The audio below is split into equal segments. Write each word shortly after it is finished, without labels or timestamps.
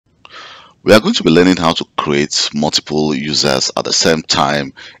We are going to be learning how to create multiple users at the same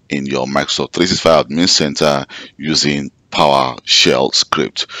time in your Microsoft 365 Admin Center using PowerShell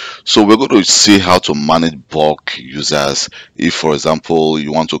script. So we're going to see how to manage bulk users. If, for example,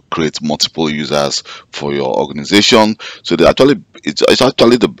 you want to create multiple users for your organization, so it's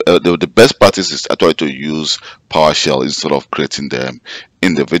actually the best practice is actually to use PowerShell instead of creating them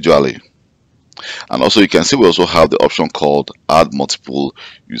individually. And also you can see we also have the option called add multiple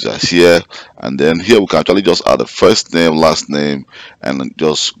users here, and then here we can actually just add a first name, last name, and then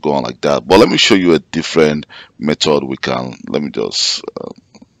just go on like that. But let me show you a different method. We can, let me just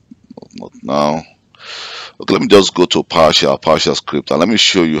not now. Okay, let me just go to PowerShell script, and let me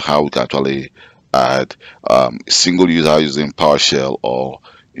show you how we can actually add a single user using PowerShell or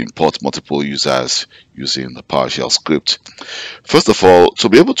import multiple users using the PowerShell script. First of all, to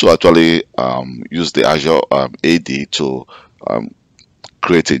be able to actually use the Azure AD to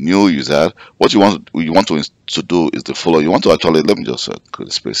create a new user, what you want to do is the following. You want to actually, let me just create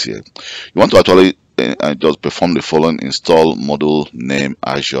a space here. You want to actually just perform the following: install module name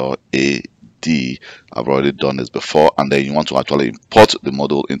Azure AD. I've already done this before, and then you want to actually import the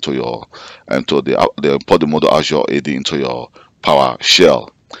module into your import the module Azure AD into your PowerShell.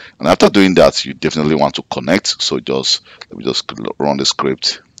 And after doing that, you definitely want to connect. So let me just run the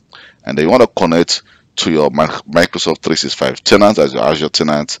script, and then you want to connect to your Microsoft 365 tenant as your Azure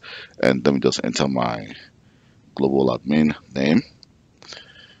tenant. And let me just enter my global admin name,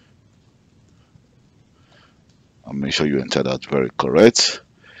 and make sure you enter that very correct.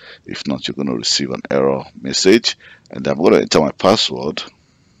 If not, you're going to receive an error message. And then I'm going to enter my password,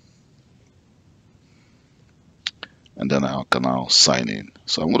 and then I can now sign in.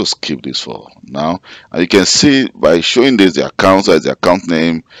 So I'm going to skip this for now, and you can see by showing this, the account is the account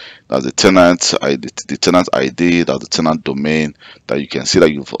name, that's the tenant ID, the tenant ID, that's the tenant domain, that you can see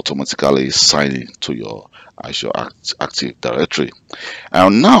that you've automatically signed in to your Azure Active Directory.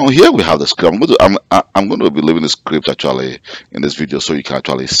 And now here we have the script. I'm going to be leaving the script actually in this video, so you can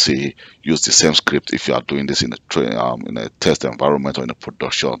actually use the same script if you are doing this in a test environment or in a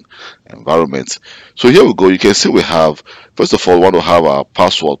production environment. So here we go. You can see we have, first of all, we want to have our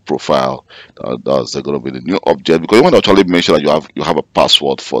password profile. That's going to be the new object, because you want to actually make sure that you have a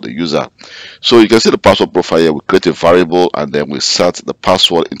password for the user. So you can see the password profile here. We create a variable, and then we set the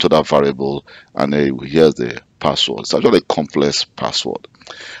password into that variable, and then here's the password. It's actually a complex password.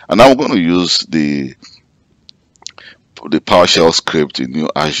 And now we're going to use the PowerShell script in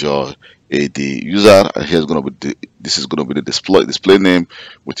New-AzureADUser, and here's going to be this is going to be the display name,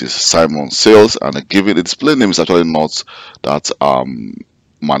 which is Simon.Sils, and the display name is actually not that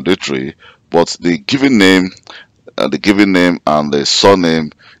mandatory, but the given name and the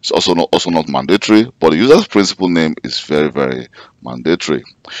SurName is also not mandatory, but the user's principal name is very mandatory.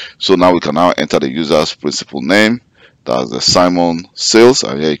 So now we can now enter the user's principal name, that's the Simon.Sils,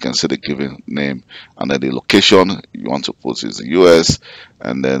 and here you can see the given name, and then the location you want to put is the US,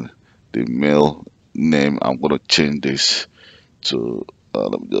 and then the mail name. I'm going to change this to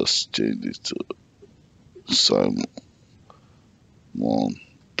let me just change this to Simon.Sils,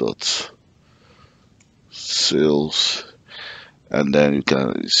 and then you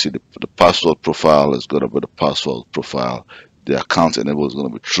can see the password profile is going to be the password profile. The account enabled is going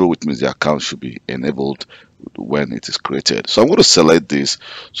to be true, which means the account should be enabled when it is created. So I'm going to select this.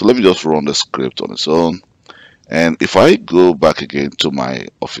 So let me just run the script on its own. And if I go back again to my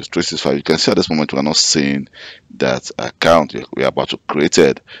Office 365, you can see at this moment we are not seeing that account we are about to create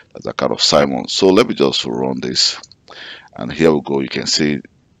it. That's the account of Simon. So let me just run this, and here we go. You can see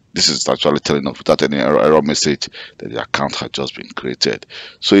this is actually telling us without any error message that the account had just been created.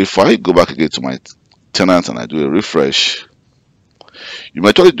 So if I go back again to my tenant and I do a refresh, you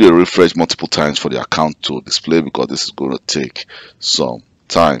might actually do a refresh multiple times for the account to display, because this is going to take some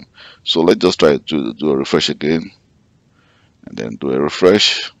time. So let's just try to do a refresh again, and then do a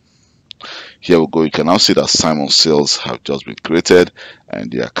refresh. Here we go. You can now see that Simon.Sils have just been created,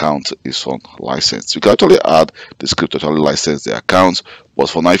 and the account is on license. You can actually add the script to actually license the account, but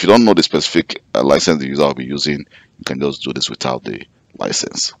for now, if you don't know the specific license the user will be using, you can just do this without the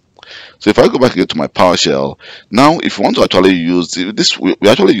license. So if I go back again to my PowerShell, now if you want to actually use this, we're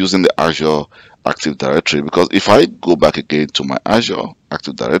actually using the Azure Active Directory, because if I go back again to my Azure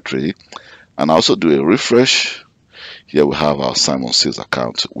Active Directory and I also do a refresh, here we have our Simon.Sils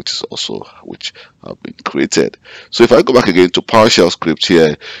account, which have been created. So if I go back again to PowerShell script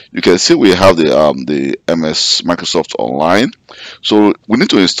here, you can see we have the Microsoft Online. So we need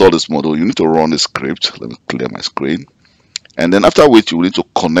to install this module. You need to run the script. Let me clear my screen. And then after which you will need to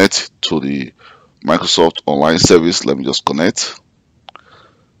connect to the Microsoft Online service. Let me just connect.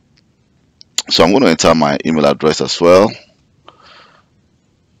 So I'm going to enter my email address as well.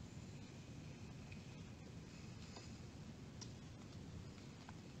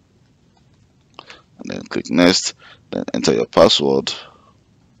 And then click next, then enter your password.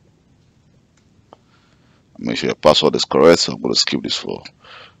 Make sure your password is correct. So I'm going to skip this for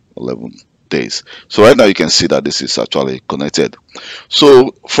 11 days. So right now you can see that this is actually connected.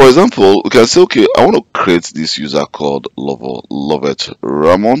 So for example, we can say, okay, I want to create this user called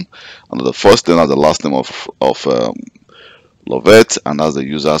Loveth.Ramon, and the first name as the last name of Loveth, and as the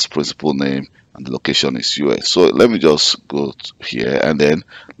user's principal name, and the location is US. So let me just go here, and then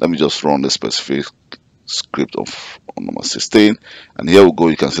let me just run the specific script of on number 16, and here we go.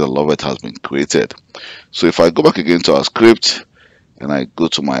 You can see that Loveth has been created. So if I go back again to our script and I go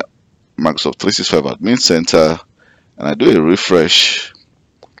to my Microsoft 365 Admin Center and I do a refresh,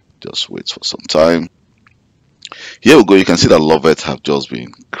 just wait for some time. Here we go. You can see that Loveth have just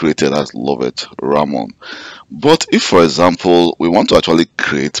been created as Loveth.Ramon. But if, for example, we want to actually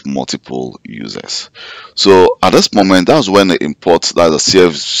create multiple users, so at this moment, that's when the import, that the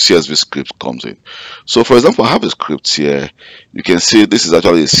CSV script comes in. So for example, I have a script here. You can see this is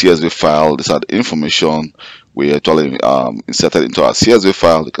actually a CSV file. These are the information we actually inserted into our CSV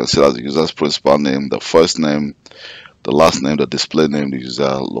file. You can see that's the user's principal name, the first name, the last name, the display name, the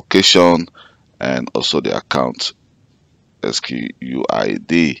user location, and also the account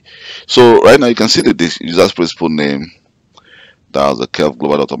SQUID. So right now you can see the user's principal name. That's the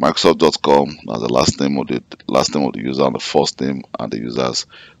kevglobal.microsoft.com. That's the last name of the user, and the first name, and the user's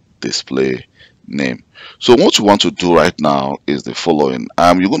display name. So what you want to do right now is the following.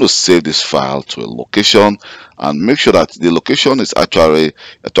 You're going to save this file to a location and make sure that the location is actually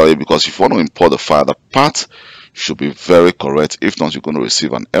because if you want to import the file, the path should be very correct. If not, you're going to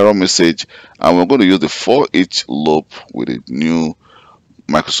receive an error message, and we're going to use the for each loop with a new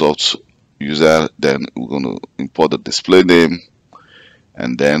Microsoft user. Then we're going to import the display name,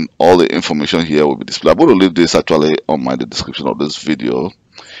 and then all the information here will be displayed. I'm going to leave this actually on the description of this video,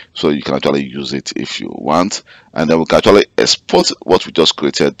 so you can actually use it if you want, and then we can actually export what we just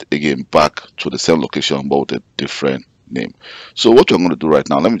created again back to the same location but with a different name. So what we're going to do right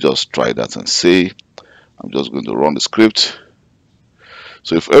now, let me just try that and see. I'm just going to run the script.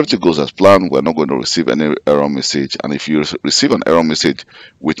 So if everything goes as planned, we're not going to receive any error message, and if you receive an error message,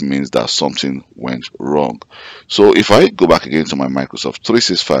 which means that something went wrong. So if I go back again to my Microsoft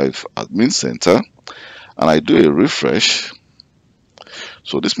 365 Admin Center and I do a refresh,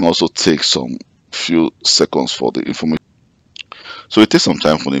 so this may also take some few seconds for the information. So it takes some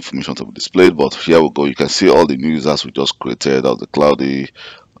time for the information to be displayed, but here we go. You can see all the new users we just created of the cloudy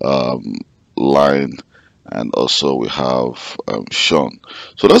line, and also we have Sean.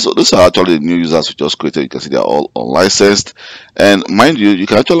 So those are actually the new users we just created. You can see they're all unlicensed, and mind you, you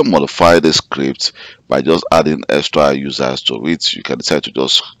can actually modify the script by just adding extra users to it. You can decide to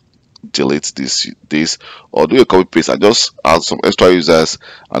just delete this or do a copy paste and just add some extra users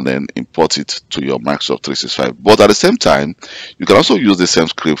and then import it to your Microsoft 365. But at the same time, you can also use the same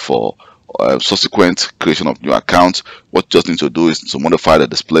script for subsequent creation of new accounts. What you just need to do is to modify the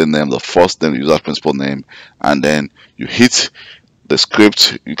display name, the first name, the user's principal name, and then you hit the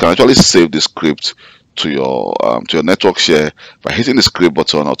script. You can actually save the script to your network share by hitting the script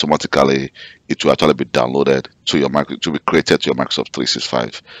button. Automatically it will actually be downloaded to your to be created to your Microsoft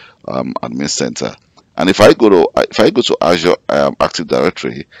 365 Admin Center. And if I go to Azure Active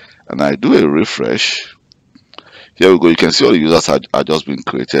Directory and I do a refresh, here we go. You can see all the users are just being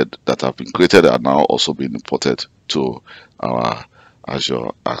created, that have been created, are now also being imported to our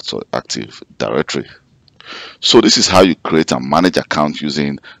Azure Active Directory. So this is how you create and manage accounts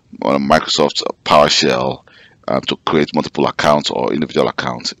using Microsoft PowerShell to create multiple accounts or individual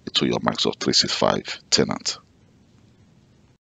accounts to your Microsoft 365 tenant.